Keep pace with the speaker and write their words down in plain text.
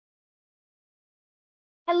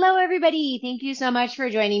Hello, everybody. Thank you so much for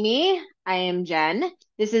joining me. I am Jen.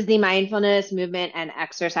 This is the Mindfulness Movement and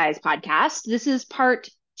Exercise podcast. This is part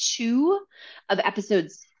two of episode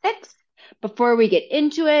 6. Before we get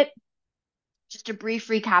into it, just a brief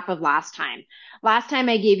recap of last time. Last time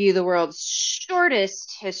I gave you the world's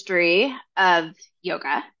shortest history of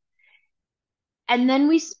yoga. And then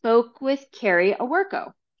we spoke with Carrie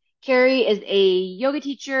Awerko. Carrie is a yoga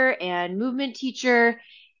teacher and movement teacher.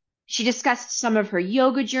 She discussed some of her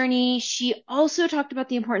yoga journey. She also talked about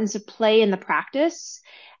the importance of play in the practice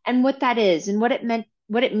and what that is and what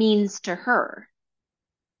it means to her.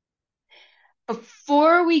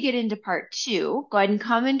 Before we get into part 2, go ahead and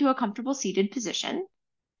come into a comfortable seated position.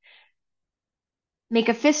 Make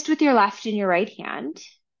a fist with your left and your right hand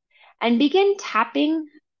and begin tapping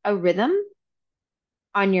a rhythm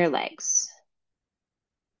on your legs.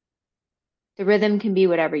 The rhythm can be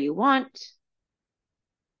whatever you want.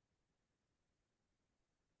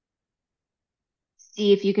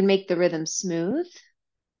 See if you can make the rhythm smooth.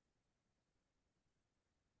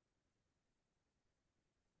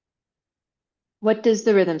 What does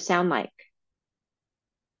the rhythm sound like?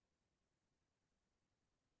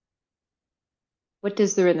 What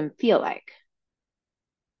does the rhythm feel like?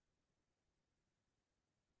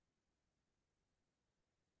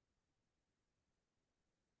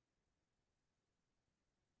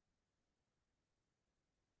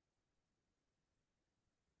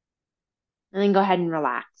 And then go ahead and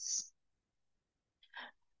relax.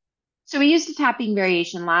 So we used a tapping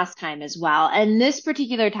variation last time as well. And this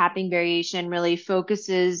particular tapping variation really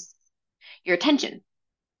focuses your attention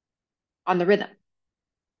on the rhythm.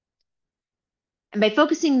 And by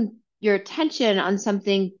focusing your attention on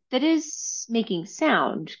something that is making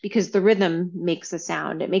sound, because the rhythm makes a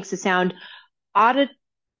sound, it makes a sound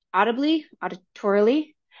auditorily.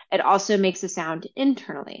 It also makes a sound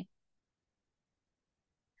internally.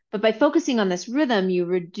 But by focusing on this rhythm, you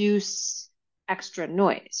reduce extra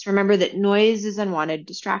noise. Remember that noise is unwanted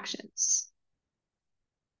distractions.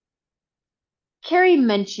 Carrie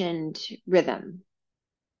mentioned rhythm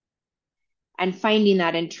and finding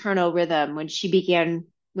that internal rhythm when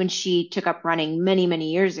she took up running many,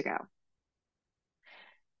 many years ago.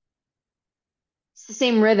 It's the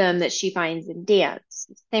same rhythm that she finds in dance.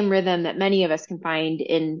 It's the same rhythm that many of us can find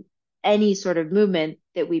in any sort of movement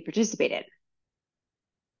that we participate in.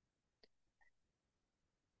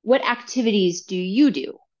 What activities do you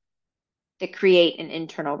do that create an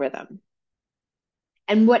internal rhythm?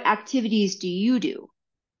 And what activities do you do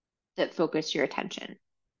that focus your attention?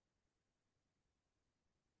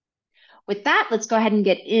 With that, let's go ahead and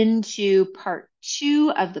get into part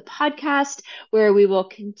 2 of the podcast, where we will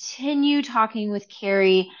continue talking with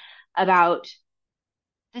Carrie about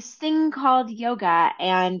this thing called yoga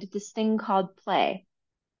and this thing called play.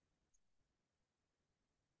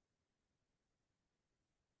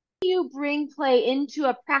 You bring play into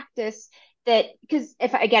a practice that, because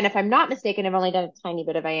if I'm not mistaken, I've only done a tiny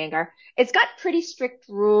bit of Iyengar. It's got pretty strict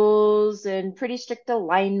rules and pretty strict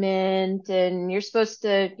alignment, and you're supposed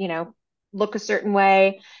to, look a certain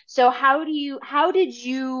way. So how did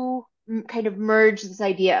you kind of merge this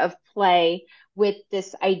idea of play with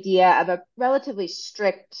this idea of a relatively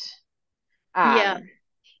strict Yeah. um,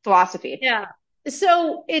 philosophy? Yeah.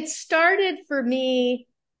 So it started for me.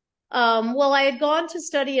 Well, I had gone to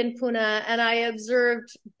study in Pune and I observed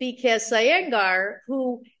BKS Iyengar,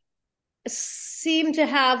 who seemed to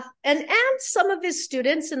have, and some of his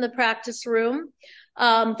students in the practice room,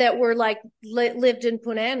 that were like lived in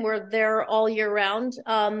Pune and were there all year round,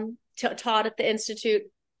 taught at the Institute,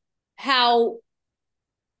 how,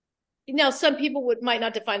 some people might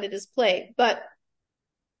not define it as play, but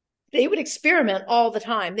they would experiment all the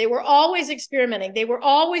time. They were always experimenting. They were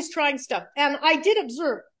always trying stuff. And I did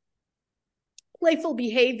observe playful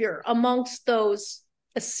behavior amongst those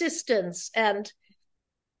assistants and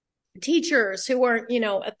teachers who weren't,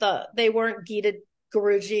 they weren't Gita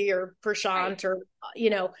Guruji or Prashant, or,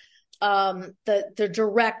 the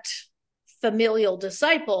direct familial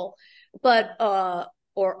disciple, but,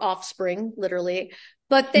 or offspring, literally,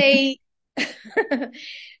 but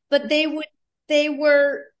but they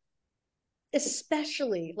were,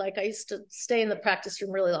 especially, like, I used to stay in the practice room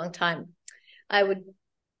really long time. I would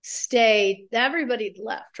stay, everybody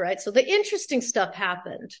left, right? So the interesting stuff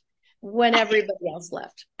happened when everybody else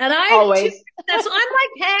left. And I too, Always. that's, I'm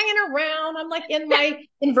like hanging around. I'm like in my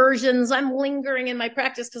inversions. I'm lingering in my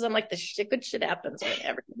practice because I'm like, good shit happens when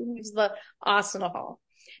everybody leaves the asana hall.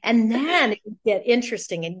 And then it would get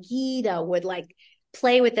interesting. And Gita would like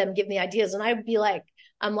play with them, give me ideas. And I would be like,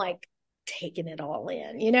 I'm like taking it all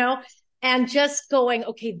in, and just going,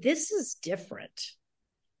 okay, this is different.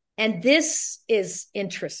 And this is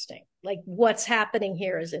interesting. Like what's happening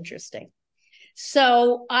here is interesting.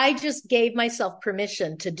 So I just gave myself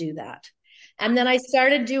permission to do that. And then I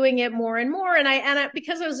started doing it more and more.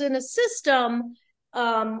 Because I was in a system,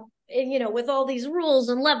 and, with all these rules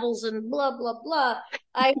and levels and blah, blah, blah,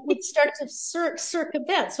 I would start to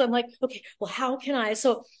circumvent. So I'm like, okay, well, how can I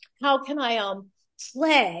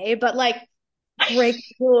play, but like break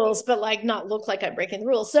the rules, but like not look like I'm breaking the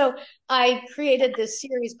rules. So I created this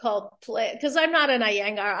series called Play, because I'm not an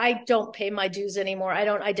Iyengar. I don't pay my dues anymore. I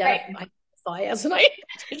don't identify as an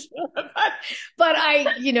Iyengar. But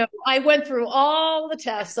I went through all the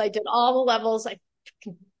tests. I did all the levels. I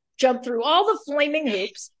jumped through all the flaming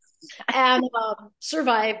hoops and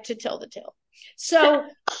survived to tell the tale. So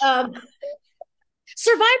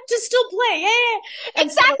survived to still play. Yeah.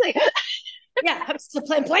 Exactly. So, yeah, I'm still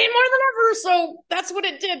playing more than ever. So that's what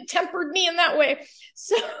it did, tempered me in that way.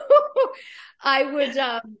 So I would,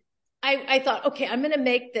 I thought, okay, I'm going to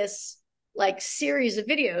make this like series of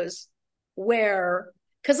videos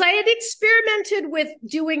because I had experimented with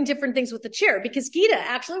doing different things with the chair, because Gita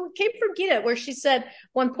actually came from Gita, where she said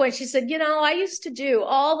one point, she said, I used to do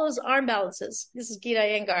all those arm balances. This is Gita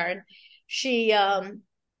Iyengar. And she,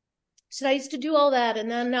 said, I used to do all that,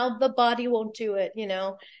 and then now the body won't do it,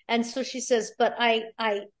 And so she says, but I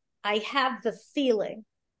have the feeling.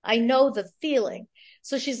 I know the feeling.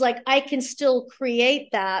 So she's like, I can still create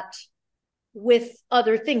that with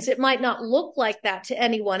other things. It might not look like that to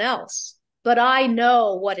anyone else, but I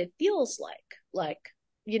know what it feels like,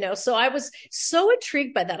 so I was so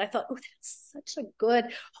intrigued by that. I thought, oh, that's such a good,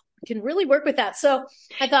 I can really work with that. So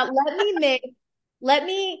I thought, let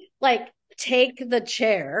me like take the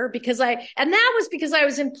chair, and that was because I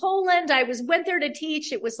was in Poland. Went there to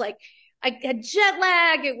teach. It was like, I had jet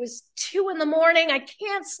lag. It was 2 a.m. I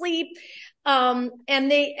can't sleep. And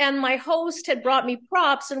my host had brought me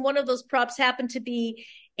props, and one of those props happened to be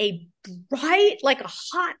a bright, like a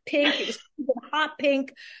hot pink, it was a hot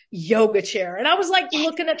pink yoga chair. And I was like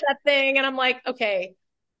looking at that thing, and I'm like, okay,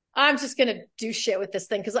 I'm just going to do shit with this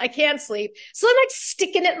thing because I can't sleep. So I'm like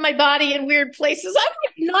sticking it in my body in weird places.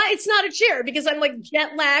 It's not a chair because I'm like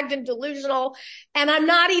jet lagged and delusional, and I'm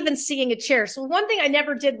not even seeing a chair. So one thing I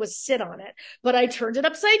never did was sit on it, but I turned it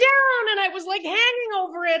upside down and I was like hanging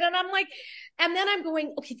over it. And I'm like, and then I'm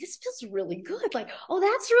going, okay, this feels really good. Like, oh,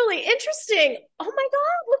 that's really interesting. Oh my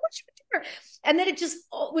God, look what you did. And then it just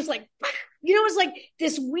was like, it was like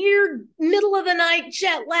this weird middle of the night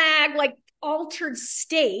jet lag, like altered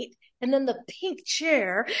state, and then the pink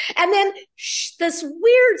chair, and then this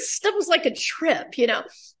weird stuff was like a trip,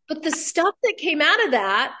 but the stuff that came out of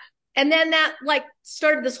that, and then that like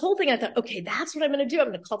started this whole thing. I thought, okay, that's what I'm going to do. I'm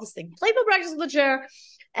going to call this thing playful practice with the chair,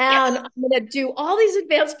 and I'm going to do all these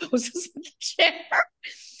advanced poses with the chair.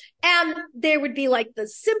 And there would be like the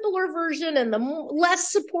simpler version and the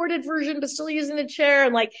less supported version, but still using the chair.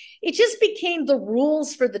 And like, it just became the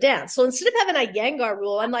rules for the dance. So instead of having a Iyengar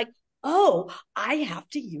rule, I'm like, oh, I have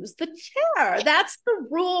to use the chair. That's the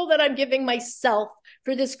rule that I'm giving myself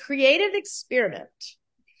for this creative experiment.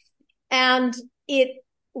 And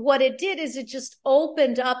what it did is it just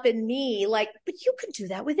opened up in me, like, but you could do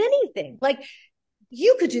that with anything. Like,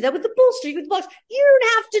 you could do that with the bolster, you could box. You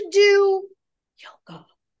don't have to do yoga.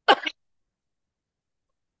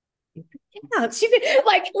 Yeah, so you could,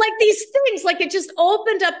 like these things, like it just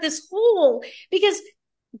opened up this whole, because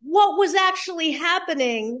what was actually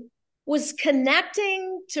happening was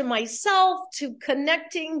connecting to myself, to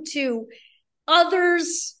connecting to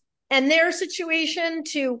others and their situation,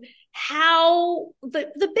 to how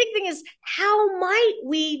the big thing is, how might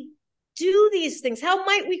we do these things? How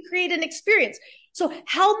might we create an experience? So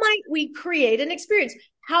how might we create an experience?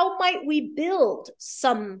 How might we build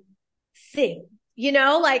something,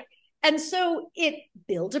 like, and so it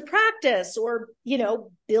build a practice, or,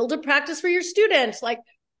 build a practice for your students. Like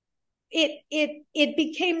it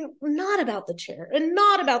became not about the chair and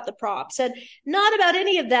not about the props and not about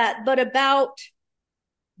any of that, but about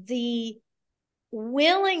the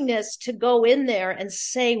willingness to go in there and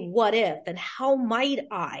say, what if, and how might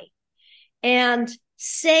I? And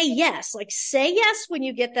say yes when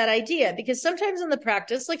you get that idea, because sometimes in the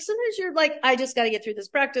practice, like sometimes you're like, I just got to get through this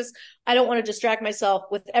practice. I don't want to distract myself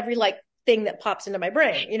with every like thing that pops into my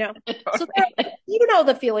brain, So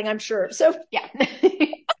the feeling, I'm sure. So yeah.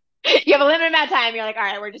 You have a limited amount of time. You're like, all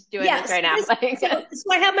right, we're just doing this right now. So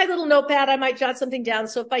I have my little notepad. I might jot something down.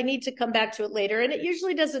 So if I need to come back to it later, and it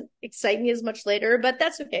usually doesn't excite me as much later, but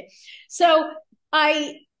that's okay.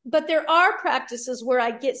 But there are practices where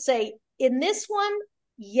I say, in this one,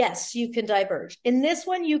 yes, you can diverge. In this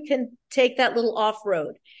one, you can take that little off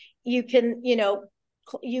road. You can,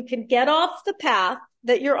 you can get off the path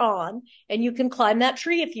that you're on, and you can climb that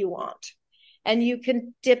tree if you want. And you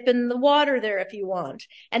can dip in the water there if you want.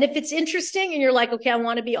 And if it's interesting and you're like, okay, I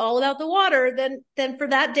want to be all about the water, then for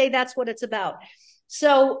that day, that's what it's about.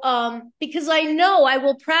 So, because I know I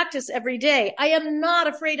will practice every day, I am not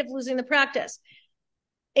afraid of losing the practice.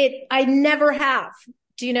 I never have.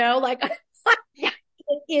 Do you know? Like, it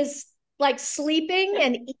is like sleeping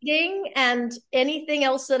and eating and anything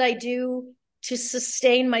else that I do to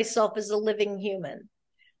sustain myself as a living human.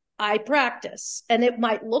 I practice, and it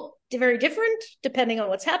might look very different depending on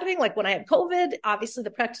what's happening. Like when I had COVID, obviously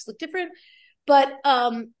the practice looked different, but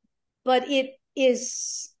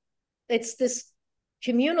it's this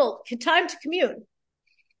communal time to commune,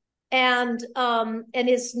 and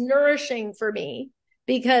is nourishing for me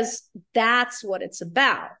because that's what it's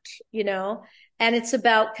about, you know. And it's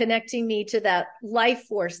about connecting me to that life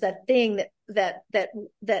force, that thing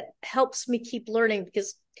that helps me keep learning,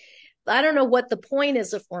 because I don't know what the point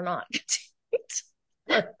is if we're not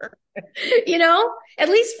you know, at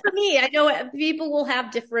least for me. I know people will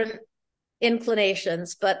have different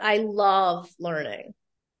inclinations, but I love learning.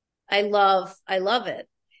 I love it.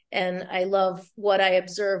 And I love what I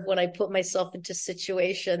observe when I put myself into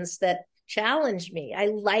situations that challenge me. I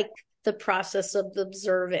like the process of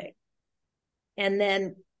observing and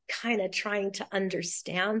then kind of trying to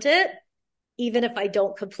understand it, even if I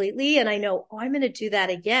don't completely. And I know, oh, I'm going to do that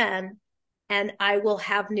again. And I will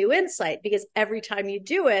have new insight, because every time you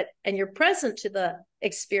do it and you're present to the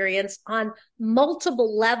experience on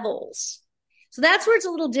multiple levels. So that's where it's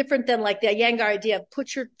a little different than like the Iyengar idea of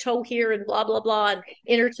put your toe here and blah, blah, blah, and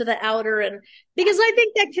inner to the outer. And because I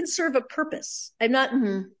think that can serve a purpose. I'm not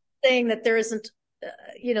saying that there isn't,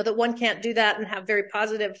 that one can't do that and have very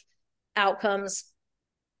positive outcomes.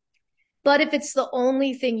 But if it's the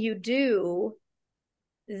only thing you do,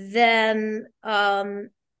 then,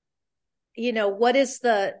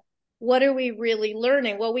 what are we really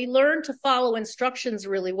learning? Well, we learn to follow instructions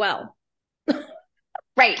really well.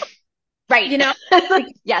 Right.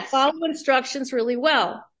 Yes. Follow instructions really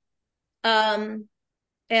well. And,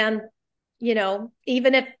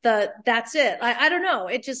 even if that's it, I don't know.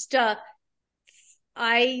 It just,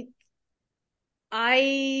 I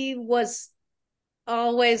was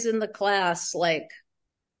always in the class, like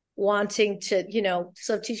wanting to,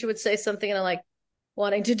 so teacher would say something and I'm like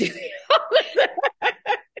wanting to do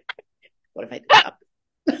what if I do that?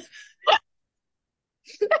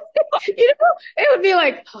 It would be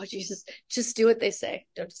like, oh Jesus, just do what they say.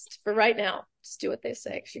 Don't just for right now, just do what they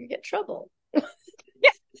say, because you can get in trouble. And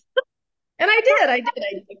I did. I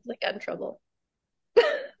got in trouble. How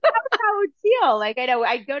it would feel. Like, I know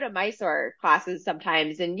I go to Mysore classes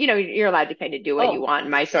sometimes, and you're allowed to kind of do what you want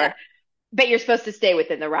in Mysore, but you're supposed to stay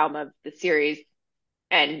within the realm of the series.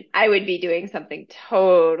 And I would be doing something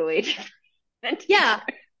totally different. Yeah.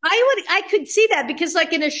 I could see that, because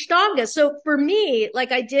like in Ashtanga, so for me,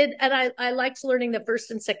 like I did, and I liked learning the first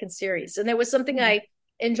and second series, and there was something I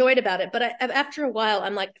enjoyed about it. But after a while,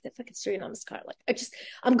 I'm like, if I could Surya Namaskar, like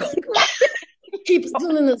I'm going to keep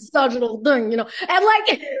doing this sagittal thing, and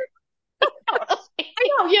like, I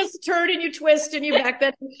know, yes, turn and you twist and you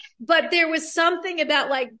backbend, but there was something about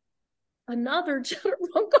like another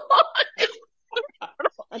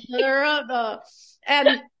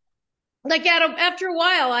and like after a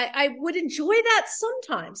while, I would enjoy that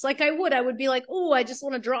sometimes. Like I would be like, oh, I just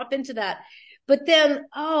want to drop into that. But then,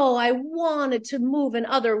 I wanted to move in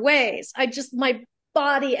other ways. My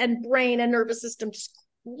body and brain and nervous system just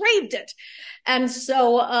craved it. And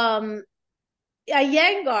so,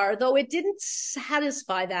 Iyengar, though it didn't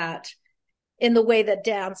satisfy that in the way that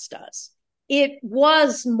dance does, it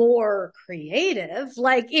was more creative.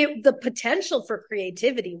 Like the potential for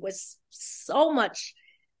creativity was so much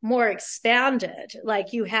more expanded.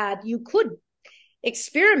 Like you could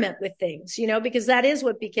experiment with things, because that is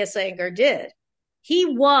what B.K. Iyengar did. He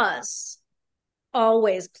was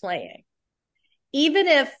always playing, even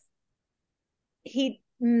if I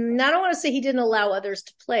don't want to say he didn't allow others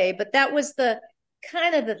to play, but that was the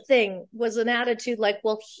kind of the thing, was an attitude like,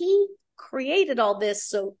 well, he created all this,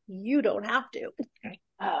 so you don't have to.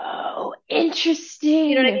 Oh, interesting.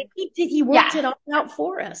 You know what I mean? He worked it all out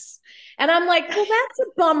for us. And I'm like, well, that's a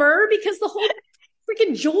bummer, because the whole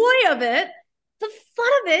freaking joy of it, the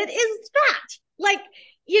fun of it is that. Like,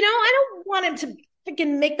 I don't want him to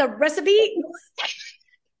freaking make the recipe.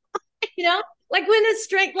 Like when it's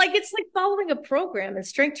strength, like it's like following a program in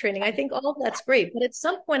strength training. I think all that's great. But at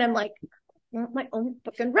some point I'm like, I want my own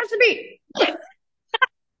fucking recipe.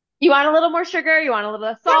 You want a little more sugar? You want a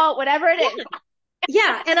little salt? Whatever it is.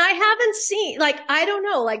 Yeah. And I haven't seen, like, I don't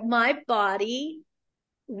know, like my body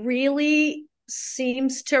really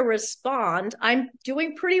seems to respond. I'm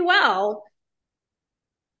doing pretty well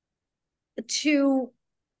to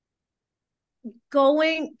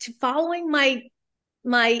going to following like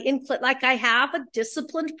I have a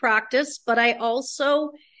disciplined practice, but I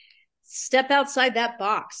also step outside that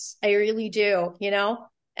box. I really do,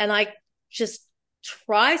 and I just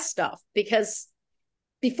try stuff because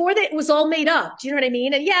before that it was all made up. Do you know what I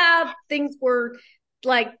mean? And yeah, things were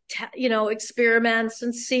like, experiments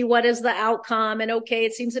and see what is the outcome. And okay,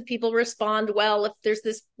 it seems that people respond well if there's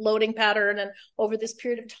this loading pattern and over this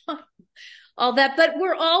period of time, all that, but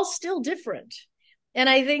we're all still different. And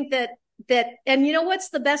I think and you know what's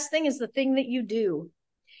the best thing is the thing that you do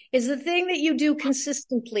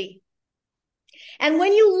consistently. And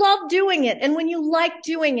when you love doing it and when you like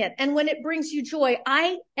doing it and when it brings you joy,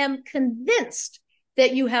 I am convinced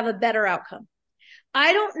that you have a better outcome.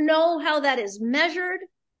 I don't know how that is measured,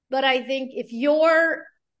 but I think if you're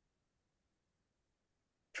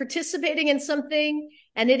participating in something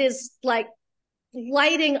and it is like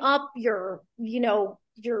lighting up your neuromodulators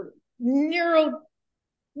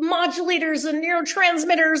and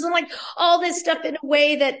neurotransmitters and like all this stuff in a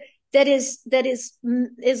way that is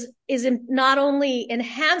not only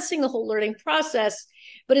enhancing the whole learning process,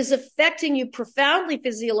 but is affecting you profoundly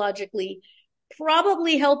physiologically,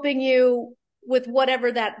 probably helping you with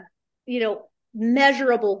whatever that,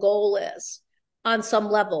 measurable goal is on some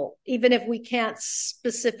level, even if we can't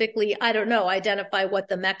specifically, I don't know, identify what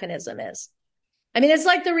the mechanism is. I mean, it's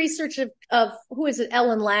like the research of who is it,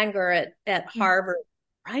 Ellen Langer at Harvard,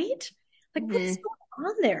 right? Like what's going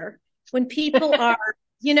on there when people are,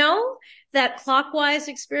 that clockwise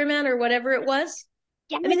experiment or whatever it was.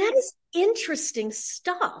 Yeah. I mean, that is interesting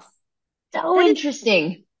stuff. So that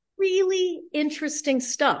interesting. Really interesting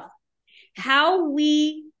stuff. How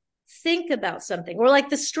we think about something, or like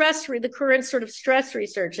the current sort of stress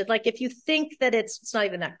research. And like, if you think that it's not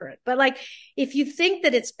even that current, but like, if you think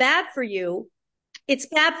that it's bad for you, it's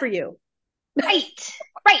bad for you. Right.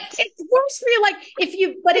 It's worse for you. Like if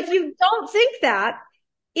you don't think that,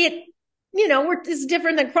 it's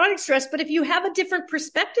different than chronic stress, but if you have a different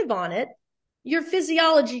perspective on it, your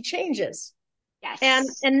physiology changes.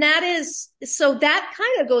 Yes. And that is, so that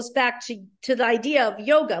kind of goes back to the idea of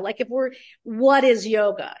yoga. Like what is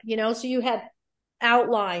yoga? So you had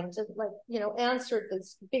outlined and like, answered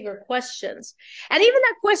these bigger questions. And even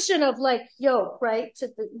that question of like yoke, right?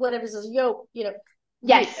 Whatever says yoke,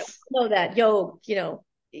 yes. Know that yoke,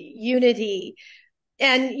 unity.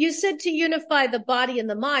 And you said to unify the body and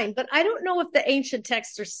the mind, but I don't know if the ancient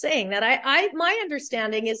texts are saying that. My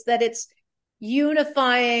understanding is that it's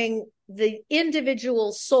unifying the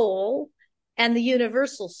individual soul and the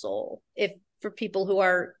universal soul, if for people who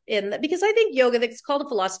are in that, because I think yoga, it's called a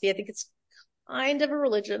philosophy. I think it's kind of a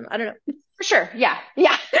religion. I don't know. For sure. Yeah.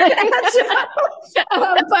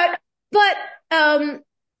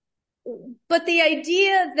 But the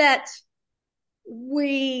idea that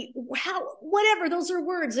whatever, those are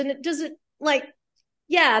words, and it doesn't like,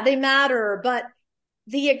 yeah, they matter, but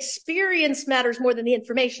the experience matters more than the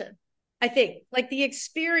information. I think like the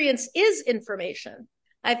experience is information.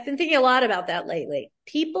 I've been thinking a lot about that lately.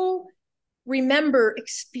 People remember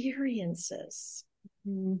experiences.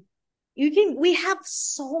 Mm-hmm. We have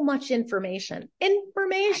so much information.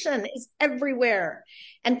 Information is everywhere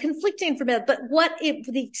and conflicting information, but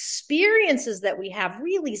the experiences that we have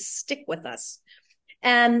really stick with us,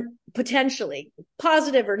 and potentially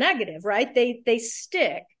positive or negative, right? They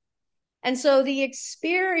stick. And so the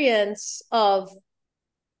experience of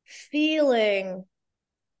feeling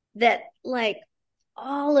that like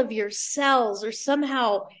all of your cells are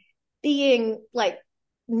somehow being like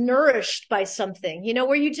nourished by something,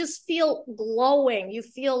 where you just feel glowing, you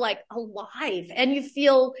feel like alive, and you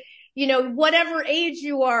feel, whatever age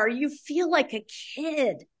you are, you feel like a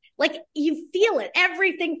kid. Like you feel it.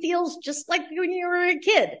 Everything feels just like when you were a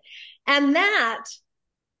kid. And that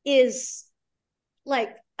is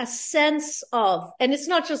like a sense of, and it's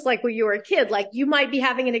not just like when you were a kid, like you might be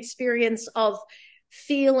having an experience of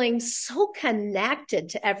feeling so connected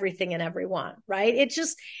to everything and everyone, right? It's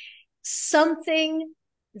just something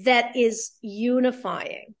that is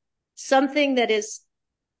unifying, something that is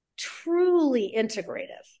truly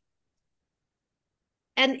integrative.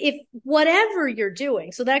 And if whatever you're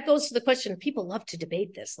doing, so that goes to the question, people love to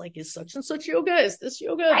debate this, like, is such and such yoga? Is this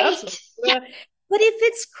yoga? Right. That's yoga. Yeah. But if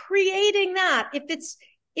it's creating that, if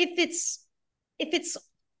it's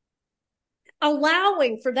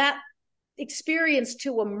allowing for that experience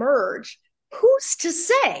to emerge, who's to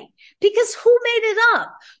say? Because who made it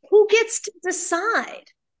up? Who gets to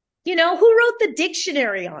decide? Who wrote the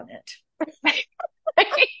dictionary on it?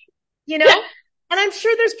 And I'm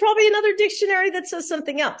sure there's probably another dictionary that says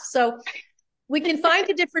something else. So we can find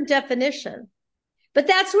a different definition. But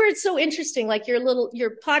that's where it's so interesting. Like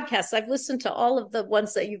your podcast, I've listened to all of the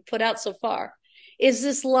ones that you've put out so far, is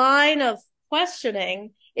this line of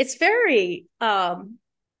questioning. It's very, I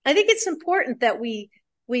think it's important that we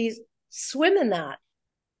swim in that.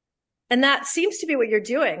 And that seems to be what you're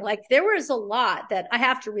doing. Like there was a lot that I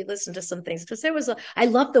have to re-listen to some things because I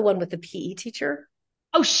love the one with the PE teacher.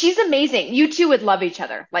 Oh, she's amazing. You two would love each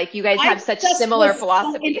other. Like you guys I have such just similar was so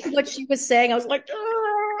philosophies. into what she was saying. I was like,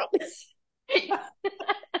 oh.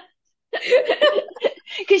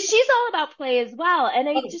 Because she's all about play as well. And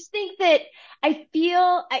I just think that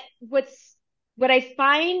what I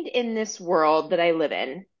find in this world that I live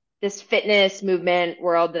in, this fitness movement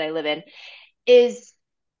world that I live in, is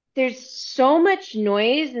there's so much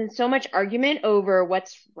noise and so much argument over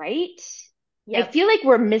what's right. I Yep. feel like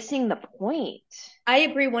we're missing the point. I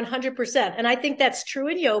agree 100%. And I think that's true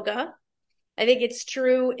in yoga. I think it's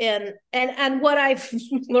true and what I've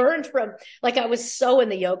learned from, like, I was so in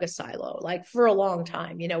the yoga silo, like for a long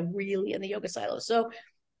time, really in the yoga silo. So,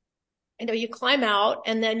 you climb out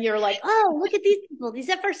and then you're like, oh, look at these people, these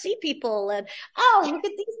FRC people. And, oh, look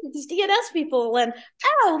at these DNS people. And,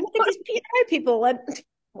 oh, look at these PI people and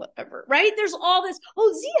whatever, right? There's all this,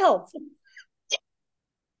 oh, Z Health.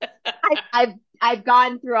 I've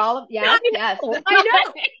gone through all of, yeah, yes. I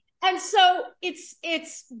know. And so it's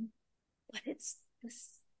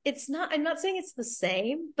not, I'm not saying it's the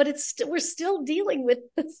same, but we're still dealing with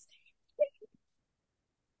this.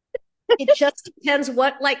 It just depends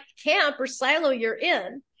what like camp or silo you're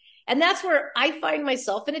in. And that's where I find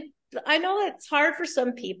myself. And I know it's hard for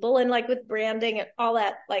some people, and like with branding and all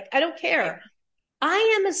that, like, I don't care.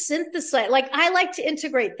 I am a synthesizer. Like, I like to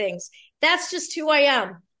integrate things. That's just who I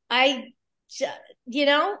am. I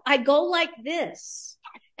go like this.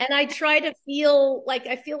 And I try to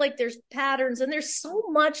I feel like there's patterns and there's so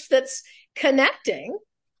much that's connecting,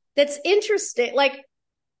 that's interesting. Like,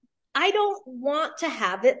 I don't want to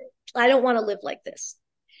have it. I don't want to live like this.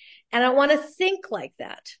 And I want to think like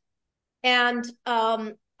that. And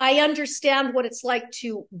I understand what it's like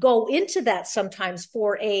to go into that sometimes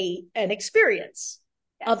for an experience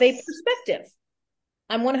of a perspective.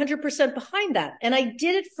 I'm 100% behind that. And I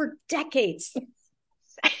did it for decades.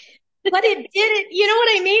 But you know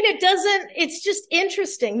what I mean? It's just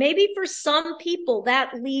interesting. Maybe for some people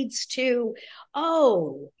that leads to,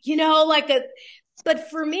 but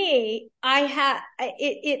for me, I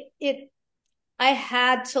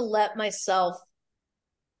had to let myself,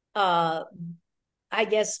 I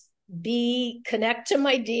guess, connect to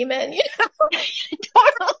my demon,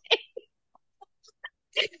 Totally.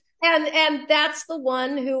 And that's the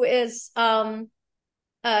one who is, I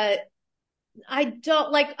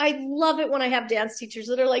love it when I have dance teachers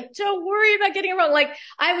that are like, don't worry about getting it wrong. Like,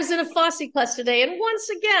 I was in a Fosse class today, and once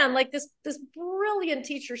again, like this brilliant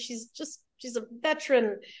teacher, she's a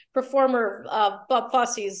veteran performer. Bob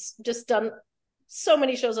Fosse's just done so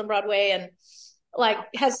many shows on Broadway and like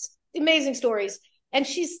has amazing stories. And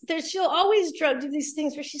she'll always do these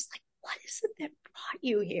things where she's like, what is it that brought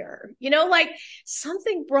you here? Like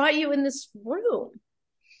something brought you in this room.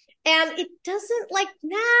 And it doesn't like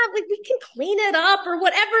we can clean it up or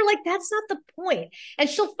whatever. Like, that's not the point. And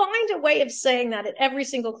she'll find a way of saying that at every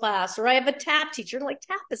single class. Or I have a tap teacher, and like,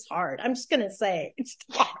 tap is hard. I'm just going to say it's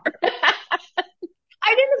hard.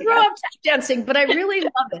 I didn't grow up tap dancing, but I really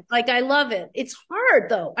love it. Like, I love it. It's hard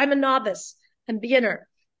though. I'm a novice. I'm beginner.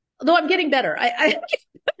 Although I'm getting better. I'm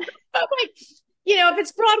like, if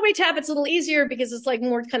it's Broadway tap, it's a little easier because it's like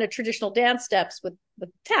more kind of traditional dance steps with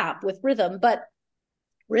tap, with rhythm. But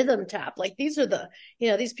rhythm tap, like, these are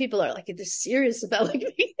these people are like, they're serious about like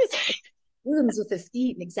these rhythms with the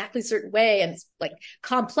feet in exactly a certain way, and it's like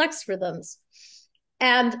complex rhythms.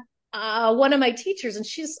 And one of my teachers, and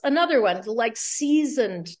she's another one, like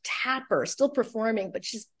seasoned tapper, still performing, but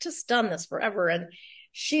she's just done this forever, and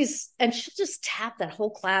she'll just tap that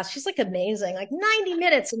whole class. She's like amazing, like 90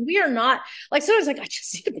 minutes, and we are not like, sometimes like, I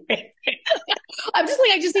just need a break. I'm just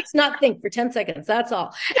like, I just need to not think for 10 seconds, that's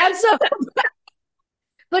all. And so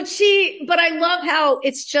but I love how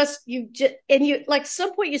it's just, like,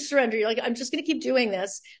 some point you surrender. You're like, I'm just going to keep doing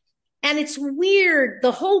this. And it's weird.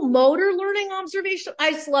 The whole motor learning observation,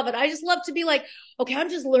 I just love it. I just love to be like, okay, I'm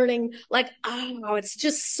just learning. Like, it's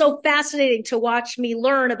just so fascinating to watch me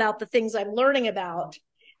learn about the things I'm learning about,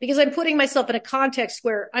 because I'm putting myself in a context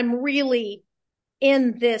where I'm really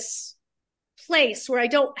in this place where I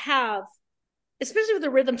don't have, especially with the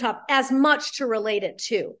rhythm top, as much to relate it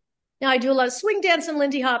to. Now, I do a lot of swing dance and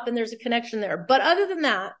Lindy Hop, and there's a connection there. But other than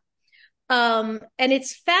that, and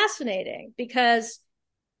it's fascinating because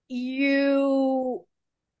you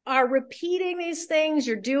are repeating these things,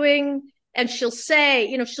 you're doing, and she'll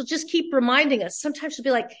say, she'll just keep reminding us. Sometimes she'll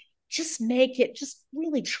be like, just make it, just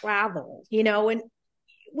really travel, and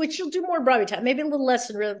which you'll do more Broadway tap, maybe a little less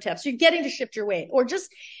in rhythm tap. So you're getting to shift your weight, or just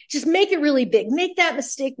make it really big, make that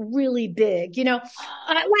mistake really big, just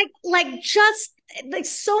like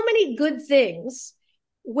so many good things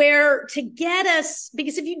where to get us,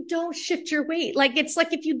 because if you don't shift your weight, like it's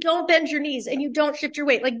like if you don't bend your knees and you don't shift your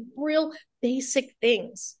weight, like real basic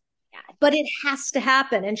things, but it has to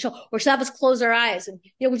happen. And she'll have us close our eyes and,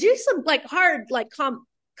 we'll do some like hard, like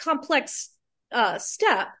complex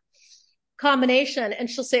step combination. And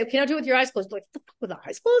she'll say, okay, now do it with your eyes closed. Like, with the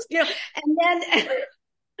eyes closed, and then,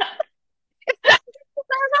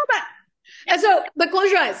 and so, but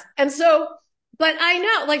close your eyes. And so, but I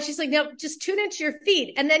know, like, she's like, no, just tune into your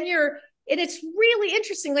feet. And then and it's really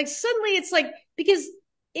interesting. Like suddenly it's like, because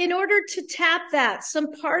in order to tap that,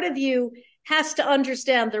 some part of you has to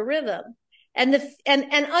understand the rhythm and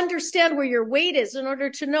and understand where your weight is in order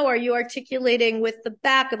to know, are you articulating with the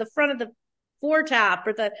back or the front of the foretap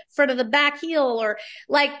or the front of the back heel, or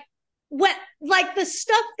like the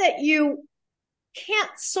stuff that you can't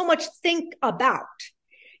so much think about.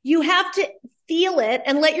 You have to feel it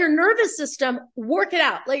and let your nervous system work it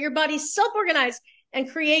out. Let your body self-organize and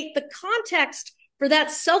create the context for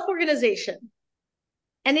that self-organization.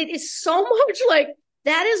 And it is so much like,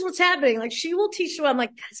 that is what's happening. Like she will teach you. I'm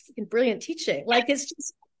like, that's freaking brilliant teaching. Like, it's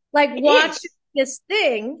just like watch this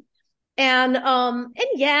thing. And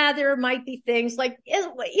yeah, there might be things like,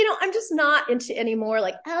 I'm just not into anymore.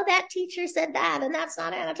 Like, oh, that teacher said that, and that's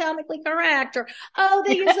not anatomically correct. Or, oh,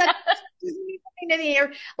 they use that.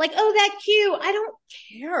 Or like, oh, that cue. I don't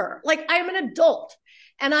care. Like, I'm an adult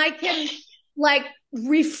and I can like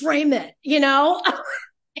reframe it, I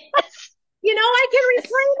can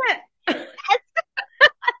reframe it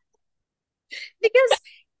because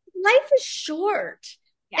life is short.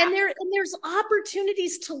 Yeah. And there's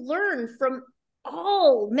opportunities to learn from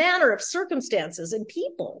all manner of circumstances and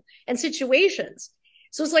people and situations.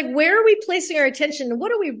 So it's like, where are we placing our attention and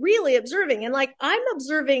what are we really observing? And like, I'm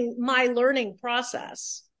observing my learning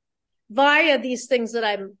process via these things that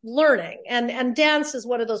I'm learning. And dance is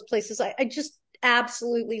one of those places I just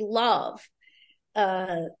absolutely love,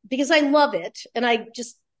 because I love it. And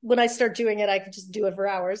when I start doing it, I can just do it for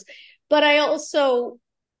hours. But I also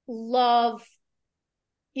love,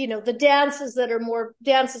 the dances that are more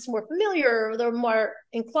familiar, or they're more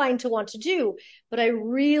inclined to want to do. But I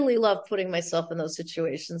really love putting myself in those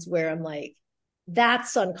situations where I'm like,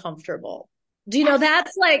 that's uncomfortable. Do you know,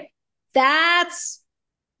 that's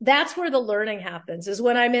where the learning happens, is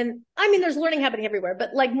when there's learning happening everywhere,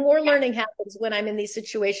 but like more learning happens when I'm in these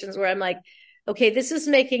situations where I'm like, okay, this is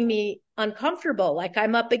making me uncomfortable. Like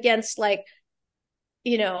I'm up against like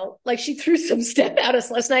she threw some step at us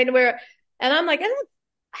last night and I'm like, I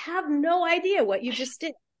have no idea what you just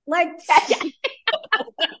did. Like, or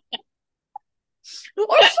she'll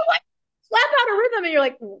like slap out a rhythm and you're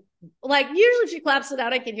like usually if she claps it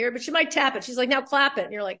out, I can hear it, but she might tap it. She's like, now clap it.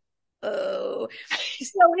 And you're like, oh.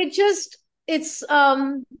 So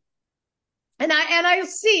and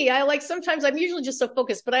I like, sometimes I'm usually just so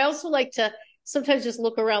focused, but I also like to sometimes just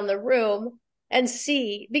look around the room and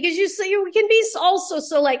see, because you can be also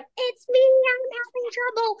so like, it's me, I'm having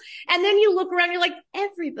trouble. And then you look around, you're like,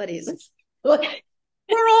 everybody's like,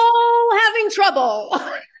 we're all having trouble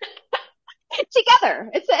together.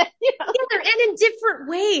 Together and in different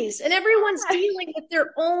ways. And everyone's dealing with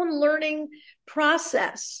their own learning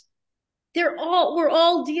process. We're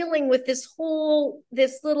all dealing with this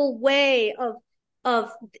little way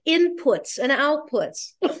of inputs and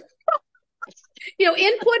outputs.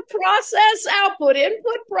 Input, process, output,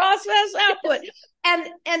 input, process, output. And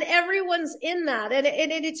everyone's in that. And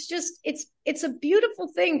it's a beautiful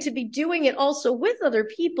thing to be doing it also with other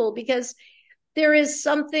people, because there is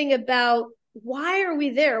something about, why are we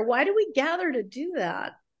there? Why do we gather to do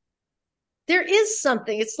that? There is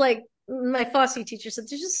something. It's like my Fosse teacher said,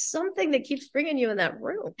 there's just something that keeps bringing you in that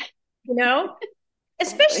room,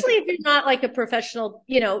 especially if you're not like a professional,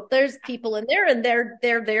 there's people in there and they're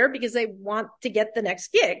there because they want to get the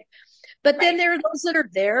next gig. But then there are those that are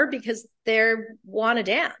there because they want to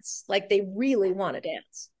dance. Like they really want to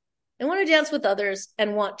dance and want to dance with others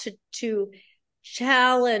and want to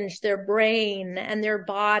challenge their brain and their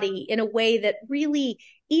body in a way that really,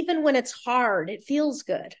 even when it's hard, it feels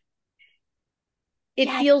good. It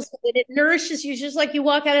feels good. It nourishes you. Just like you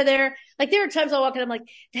walk out of there. Like there are times I walk out, I'm like,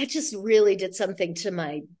 that just really did something to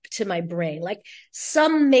my brain. Like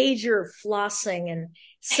some major flossing and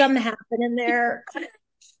some happened in there.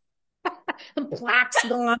 The plaque's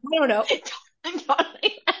gone. I don't know.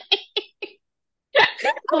 Totally.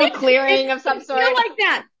 A little It clearing of some can feel sort. like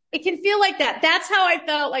that. It can feel like that. That's how I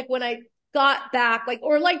felt like when I got back, like,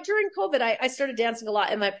 or like during COVID, I started dancing a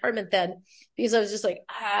lot in my apartment then because I was just like,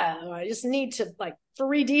 I just need to like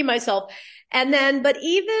 3D myself. And then, but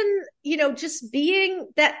even, just being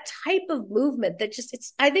that type of movement that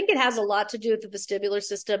just, I think it has a lot to do with the vestibular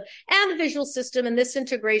system and the visual system and this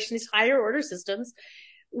integration, these higher order systems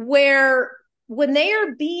where when they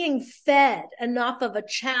are being fed enough of a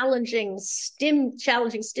challenging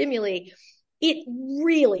stimuli, it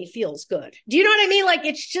really feels good. Do you know what I mean? Like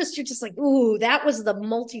it's just, you're just like, ooh, that was the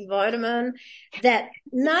multivitamin that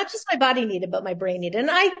not just my body needed, but my brain needed. And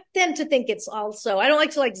I tend to think it's also, I don't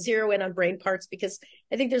like to like zero in on brain parts because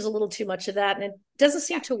I think there's a little too much of that and it doesn't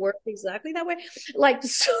seem Yeah. to work exactly that way. Like,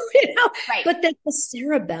 so, Right. but then the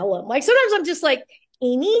cerebellum, like sometimes I'm just like,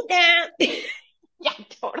 I need that. Yeah,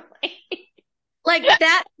 totally. Like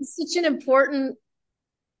that is such an important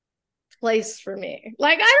place for me.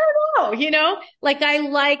 Like, I don't know, like I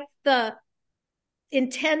like the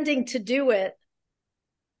intending to do it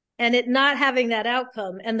and it not having that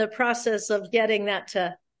outcome and the process of getting that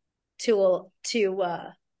to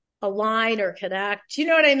align or connect. You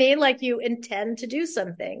know what I mean? Like you intend to do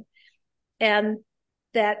something and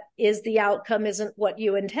that is the outcome isn't what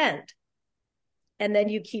you intend. And then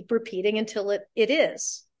you keep repeating until it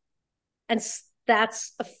is. And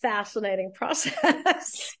that's a fascinating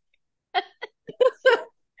process. And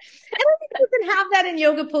I think you can have that in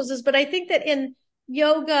yoga poses, but I think that in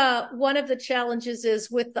yoga, one of the challenges is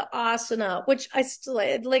with the asana, which I still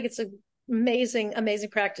like. It's an amazing, amazing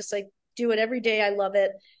practice. I do it every day. I love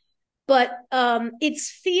it, but it's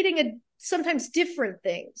feeding sometimes different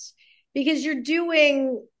things because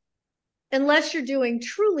unless you're doing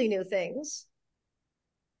truly new things,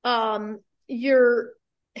 you're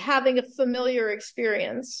having a familiar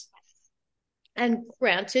experience. And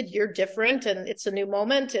granted, you're different and it's a new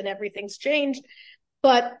moment and everything's changed,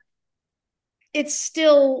 but it's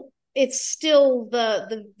still the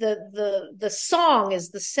song is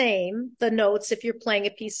the same. The notes, if you're playing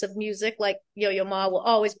a piece of music, like Yo-Yo Ma will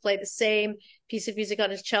always play the same piece of music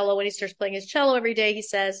on his cello. When he starts playing his cello every day, he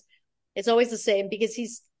says it's always the same because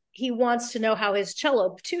he wants to know how his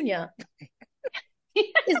cello Petunia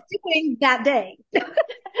is doing that day.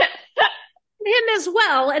 Him as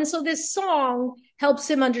well. And so this song helps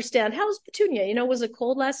him understand how's Petunia, was it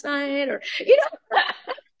cold last night or Did you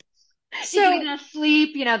get so enough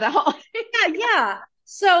sleep? The whole. yeah.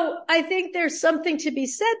 So I think there's something to be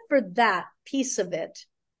said for that piece of it.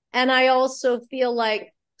 And I also feel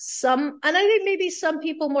like and I think maybe some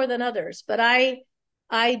people more than others, but I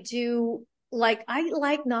do I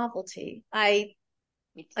like novelty. I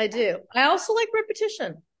do. I also like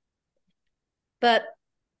repetition, but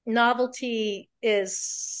novelty is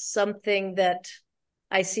something that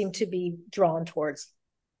I seem to be drawn towards.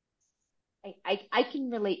 I can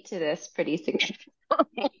relate to this pretty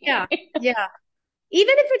significantly. Yeah. Yeah.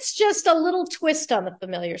 Even if it's just a little twist on the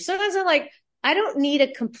familiar. Sometimes I don't need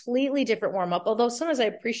a completely different warm up, although sometimes I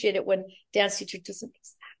appreciate it when dance teacher doesn't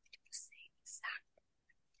exactly the same.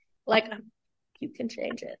 Like you can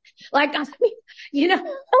change it. Like, you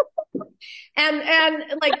know, and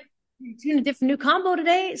like doing a different new combo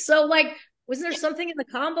today. So like, wasn't there something in the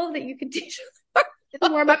combo that you could teach? The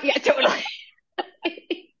warm up, yeah, totally.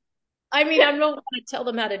 I mean, I don't want to tell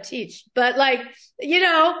them how to teach, but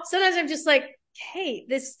sometimes I'm just like, hey,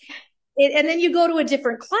 and then you go to a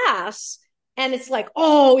different class and it's like,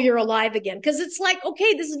 oh, you're alive again. Cause it's like,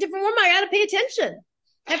 okay, this is a different one. I got to pay attention.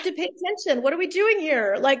 I have to pay attention. What are we doing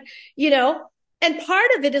here? And part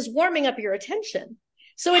of it is warming up your attention.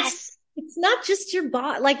 So Yes. it's not just your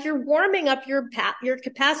body, like you're warming up your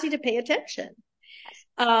capacity to pay attention.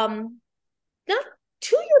 Not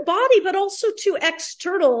to your body, but also to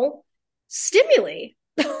external stimuli,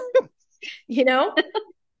 you know?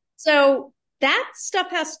 So that stuff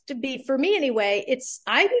has to be, for me anyway,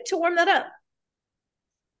 I need to warm that up,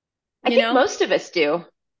 I think most of us do.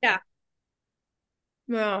 Yeah.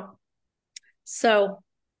 Well, so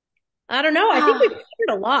I don't know. I think we've Ah,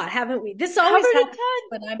 covered a lot, haven't we? This always covered a happens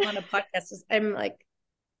ton. when I'm on a podcast. I'm like,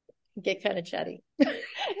 get kind of chatty. No,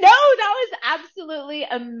 that was absolutely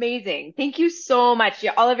amazing. Thank you so much.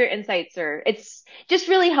 All of your insights it's just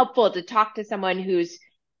really helpful to talk to someone who's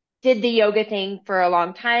did the yoga thing for a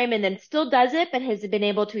long time and then still does it, but has been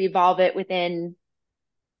able to evolve it within,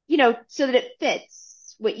 so that it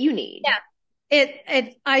fits what you need. Yeah.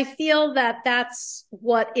 I feel that that's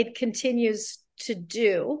what it continues to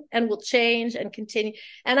do and will change and continue.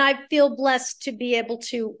 And I feel blessed to be able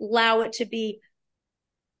to allow it to be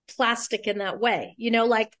plastic in that way.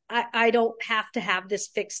 Like I don't have to have this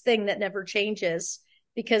fixed thing that never changes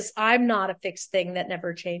because I'm not a fixed thing that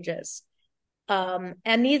never changes. And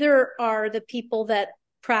neither are the people that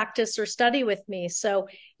practice or study with me. So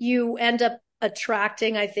you end up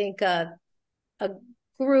attracting, I think, a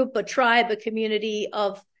group, a tribe, a community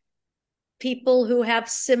of people who have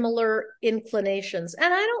similar inclinations.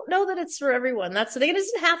 And I don't know that it's for everyone. That's the thing. It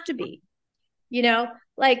doesn't have to be,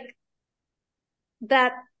 like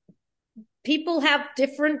that people have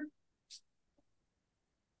different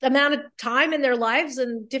amount of time in their lives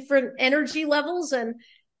and different energy levels and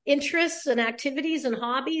interests and activities and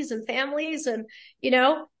hobbies and families. And,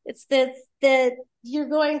 it's that you're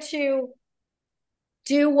going to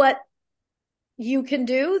do what you can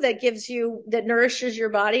do that nourishes your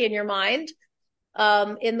body and your mind,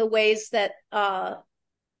 in the ways that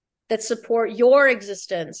support your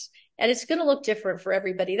existence. And it's going to look different for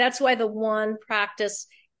everybody. That's why the one practice,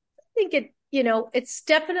 I think it's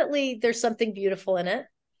definitely, there's something beautiful in it.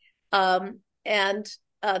 And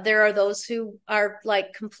there are those who are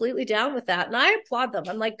like completely down with that. And I applaud them.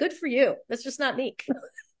 I'm like, good for you. That's just not me.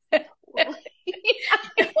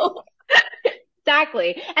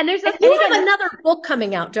 Exactly. And there's and you have another book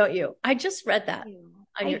coming out, don't you? I just read that.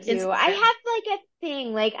 I do. Instagram. I have like a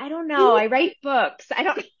thing, like, I don't know. I write books. I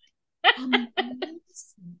don't.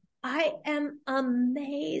 I am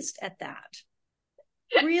amazed at that.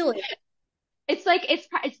 Really. It's like, it's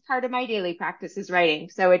part of my daily practice is writing.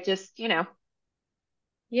 So it just, Yeah.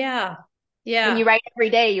 Yeah. When you write every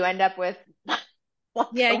day, you end up with.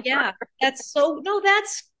 Yeah. Yeah. That's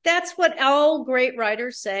what all great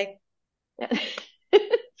writers say.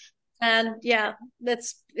 And yeah,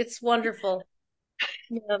 it's wonderful.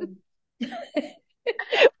 Well,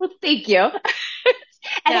 thank you.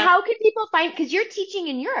 And how can people find, because you're teaching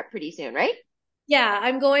in Europe pretty soon, right? Yeah,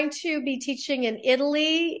 I'm going to be teaching in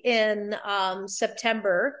Italy in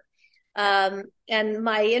September. And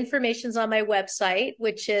my information's on my website,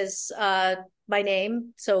 which is my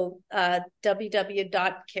name. So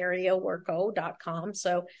www.carrioworko.com.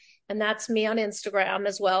 So, and that's me on Instagram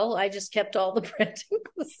as well. I just kept all the branding.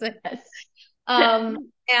 Yes. And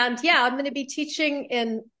yeah, I'm going to be teaching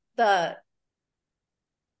in the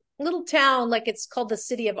little town, like it's called the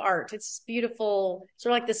City of Art. It's beautiful,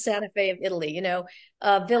 sort of like the Santa Fe of Italy, a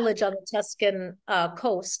village on the Tuscan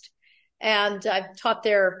coast. And I've taught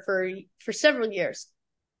there for several years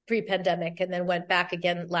pre-pandemic, and then went back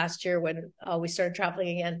again last year when we started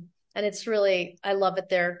traveling again. And it's really, I love it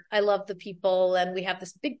there. I love the people, and we have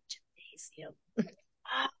this big gymnasium.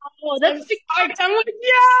 Oh, that's I'm like,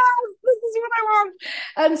 yes, this is what I want.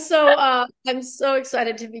 And so I'm so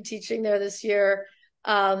excited to be teaching there this year.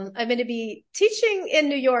 I'm going to be teaching in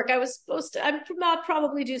New York. I'll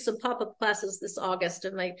probably do some pop-up classes this August.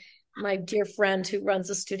 And my dear friend who runs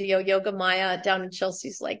a studio, Yoga Maya down in Chelsea,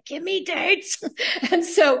 is like, give me dates. And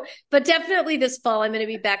so, but definitely this fall, I'm going to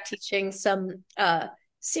be back teaching some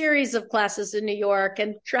series of classes in New York,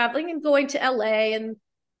 and traveling and going to LA, and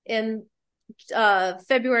in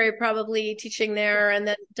February, probably teaching there, and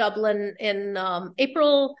then Dublin in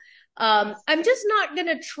April. I'm just not going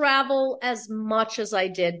to travel as much as I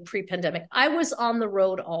did pre-pandemic. I was on the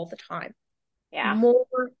road all the time. Yeah.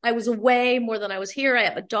 I was away more than I was here. I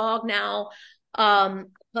have a dog now,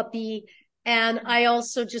 puppy. And I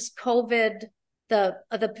also just COVID, the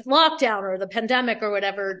lockdown or the pandemic or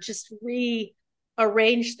whatever, just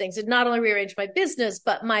rearranged things. It not only rearranged my business,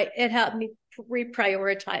 but it helped me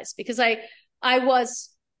reprioritize, because I was,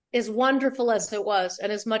 as wonderful as it was,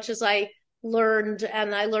 and as much as I learned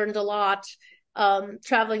a lot,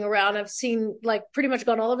 traveling around. I've seen, like, pretty much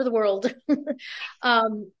gone all over the world.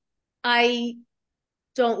 I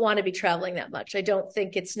don't want to be traveling that much. I don't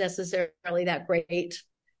think it's necessarily that great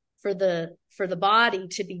for the body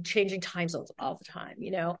to be changing time zones all the time,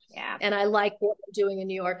 Yeah. And I like what I'm doing in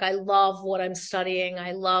New York. I love what I'm studying.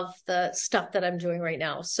 I love the stuff that I'm doing right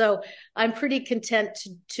now. So I'm pretty content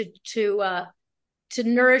to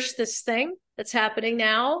nourish this thing that's happening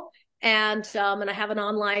now. And I have an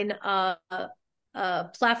online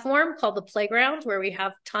platform called The Playground, where we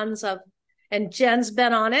have tons of, and Jen's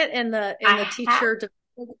been on it in the teacher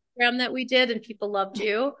program that we did, and people loved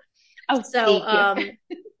you. Oh, so thank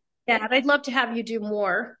you. Yeah, and I'd love to have you do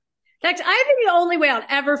more. In fact, I think the only way I'll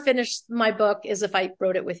ever finish my book is if I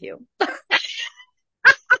wrote it with you.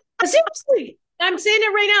 Seriously, I'm saying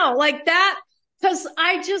it right now, like that, because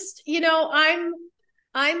I just,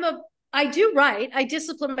 I do write. I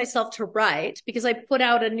discipline myself to write, because I put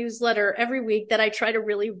out a newsletter every week that I try to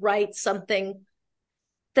really write something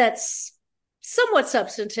that's somewhat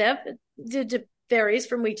substantive, varies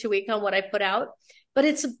from week to week on what I put out, but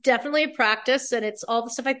it's definitely a practice, and it's all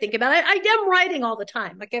the stuff I think about. I am writing all the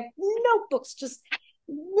time. Like I have notebooks just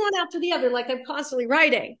one after the other, like I'm constantly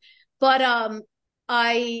writing. But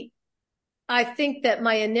I I think that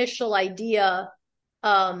my initial idea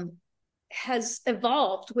has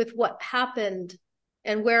evolved with what happened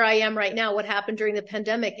and where I am right now, what happened during the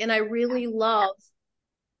pandemic. And I really love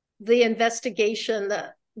the investigation,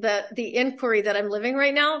 the inquiry that I'm living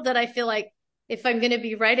right now, that I feel like if I'm going to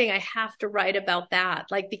be writing, I have to write about that.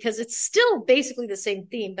 Like, because it's still basically the same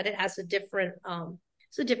theme, but it has a different,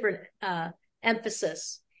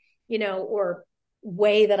 emphasis, or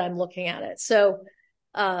way that I'm looking at it. So,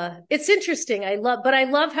 it's interesting. I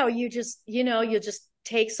love how you just, you just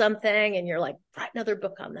take something and you're like, write another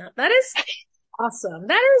book on that. That is awesome.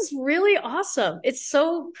 That is really awesome. It's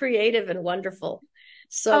so creative and wonderful.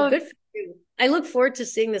 So Oh, good for you. I look forward to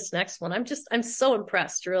seeing this next one. I'm so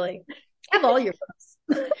impressed, really. I have all your books.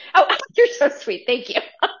 oh, you're so sweet. Thank you.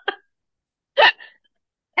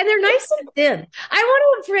 And they're nice and thin.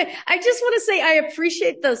 I just want to say I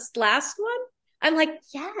appreciate this last one. I'm like,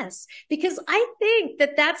 yes, because I think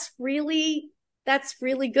that that's really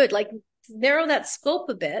good. Like, narrow that scope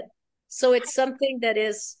a bit. So it's something that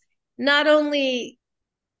is not only,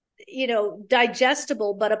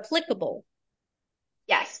 digestible, but applicable.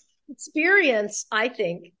 Yes. Experience, I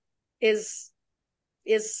think, is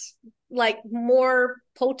is like more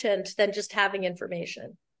potent than just having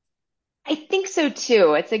information. I think so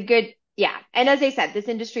too. It's a good, yeah. And as I said, this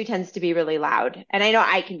industry tends to be really loud. And I know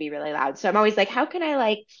I can be really loud. So I'm always like, how can I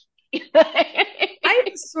like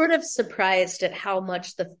I'm sort of surprised at how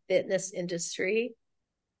much the fitness industry,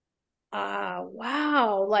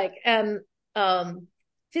 wow, like, and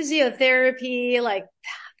physiotherapy, like,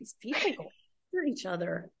 these people go after each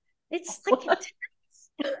other. It's like intense.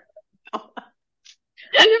 I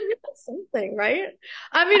mean, something, right?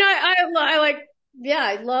 I mean, I like, yeah,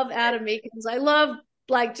 I love Adam Akins. I love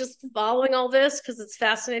like just following all this because it's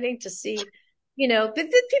fascinating to see, but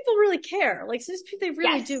people really care. Like, they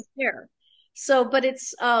really do Yes. care. So, but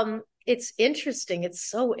it's interesting. It's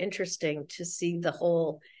so interesting to see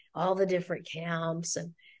all the different camps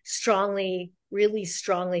and really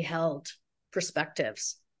strongly held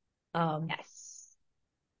perspectives. Um, Yes.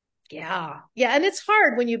 yeah. Yeah. And it's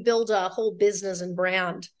hard when you build a whole business and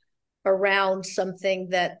brand around something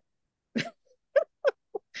that,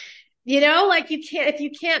 like if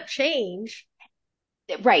you can't change.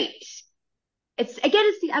 Right. It's again,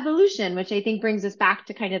 it's the evolution, which I think brings us back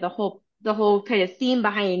to kind of the whole kind of theme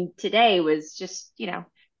behind today was just,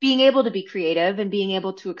 being able to be creative and being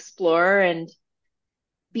able to explore and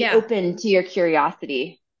be Yeah. open to your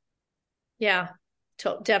curiosity. Yeah.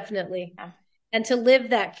 Definitely. Yeah. And to live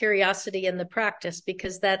that curiosity in the practice,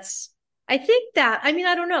 because I think that, I mean,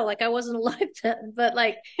 I don't know, like I wasn't alive then, but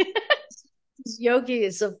like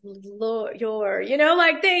yogis of your,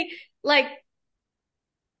 like like,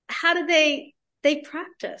 how did they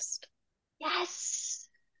practiced? Yes.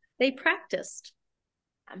 They practiced.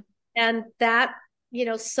 Um, And that,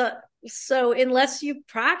 so unless you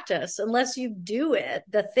do it,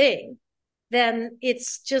 the thing, then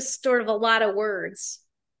it's just sort of a lot of words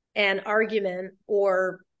and argument,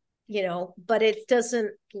 or, but it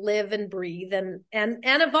doesn't live and breathe and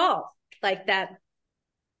evolve like that.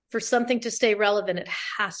 For something to stay relevant, it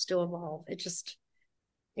has to evolve. It just,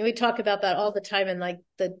 we talk about that all the time. And like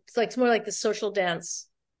it's more like the social dance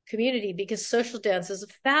community, because social dance is a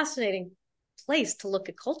fascinating place to look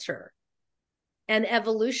at culture and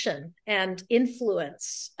evolution and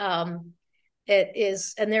influence. It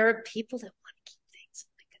is, and there are people that want to keep things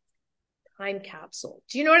like a time capsule.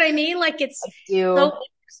 Do you know what I mean? Like, it's I do. so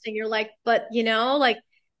interesting. You're like, but like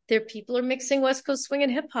people are mixing West Coast swing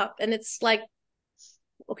and hip hop, and it's like,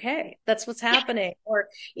 okay, that's what's happening. Or,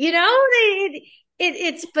 but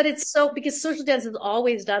it's so, because social dance has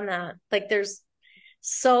always done that. Like, it's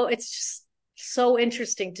just so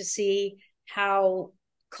interesting to see how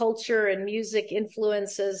culture and music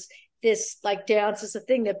influences this. Like, dance is a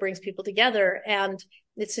thing that brings people together, and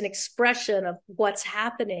it's an expression of what's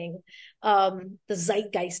happening, the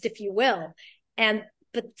zeitgeist, if you will.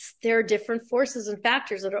 But there are different forces and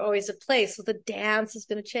factors that are always at play. So the dance is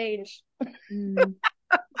going to change. Mm.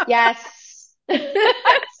 Yes. Yeah.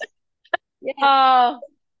 Oh,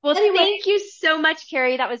 well, Anyway, thank you so much,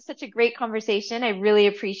 Carrie. That was such a great conversation. I really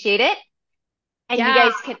appreciate it. And you yeah.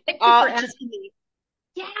 guys can Thank you for all just, asking me.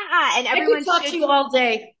 yeah, and I could everyone talk to should. you all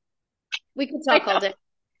day. We could I talk all know. day.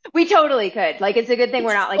 We totally could. Like, it's a good thing We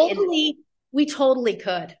we're not like in. totally, we totally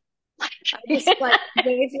could. I just like the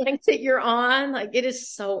wavelength that you're on. Like, it is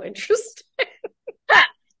so interesting.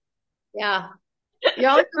 Yeah. You're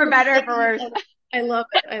always For better or for worse. I love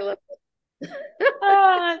it. I love it.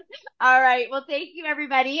 Ah, all right. Well, thank you,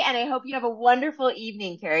 everybody. And I hope you have a wonderful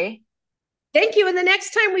evening, Carrie. Thank you. And the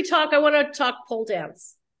next time we talk, I want to talk pole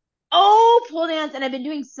dance. Oh, pole dance. And I've been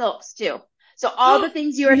doing silks too. So all the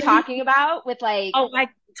things you were Really? talking about with Oh, I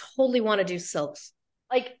totally want to do silks.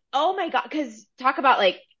 oh my God, because talk about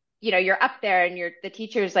you're up there and the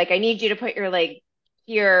teacher's like, I need you to put your leg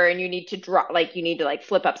here and you need to draw, you need to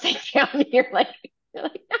flip upside down. And you're like,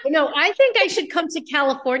 No, I think I should come to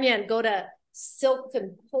California and go to silk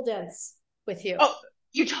and pole dance with you. oh,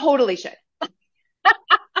 you totally should.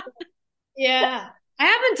 Yeah. I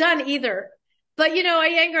haven't done either. But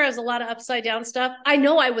Iyengar has a lot of upside down stuff. I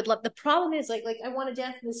know I would love. The problem is like I want to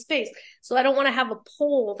dance in this space. So I don't want to have a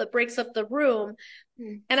pole that breaks up the room.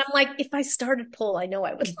 And I'm like, if I started pole, I know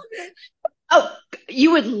I would love it. Oh,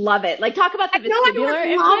 you would love it. Like talk about the I know I vestibular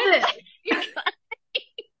would love implant. it.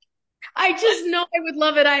 I just know I would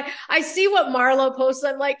love it. I see what Marlo posts.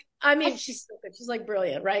 I'm like, I mean, she's so good. She's like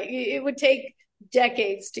brilliant, right? It would take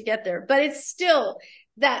decades to get there, but it's still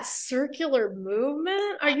that circular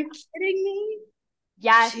movement. Are you kidding me?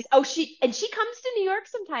 Yes. She, Oh, she comes to New York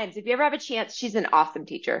sometimes. If you ever have a chance, she's an awesome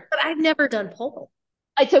teacher. but I've never done pole.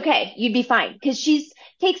 It's okay. You'd be fine because she's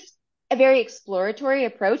takes a very exploratory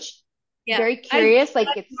approach, Yeah, very curious. Like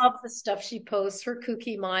I it's love the stuff she posts. Her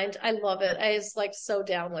kooky mind, I love it. I was like so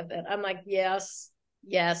down with it. I'm like, yes,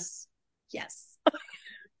 yes, yes.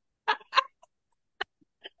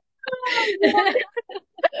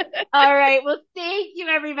 all right. Well, thank you,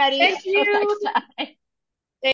 everybody. Thank Until next you. time.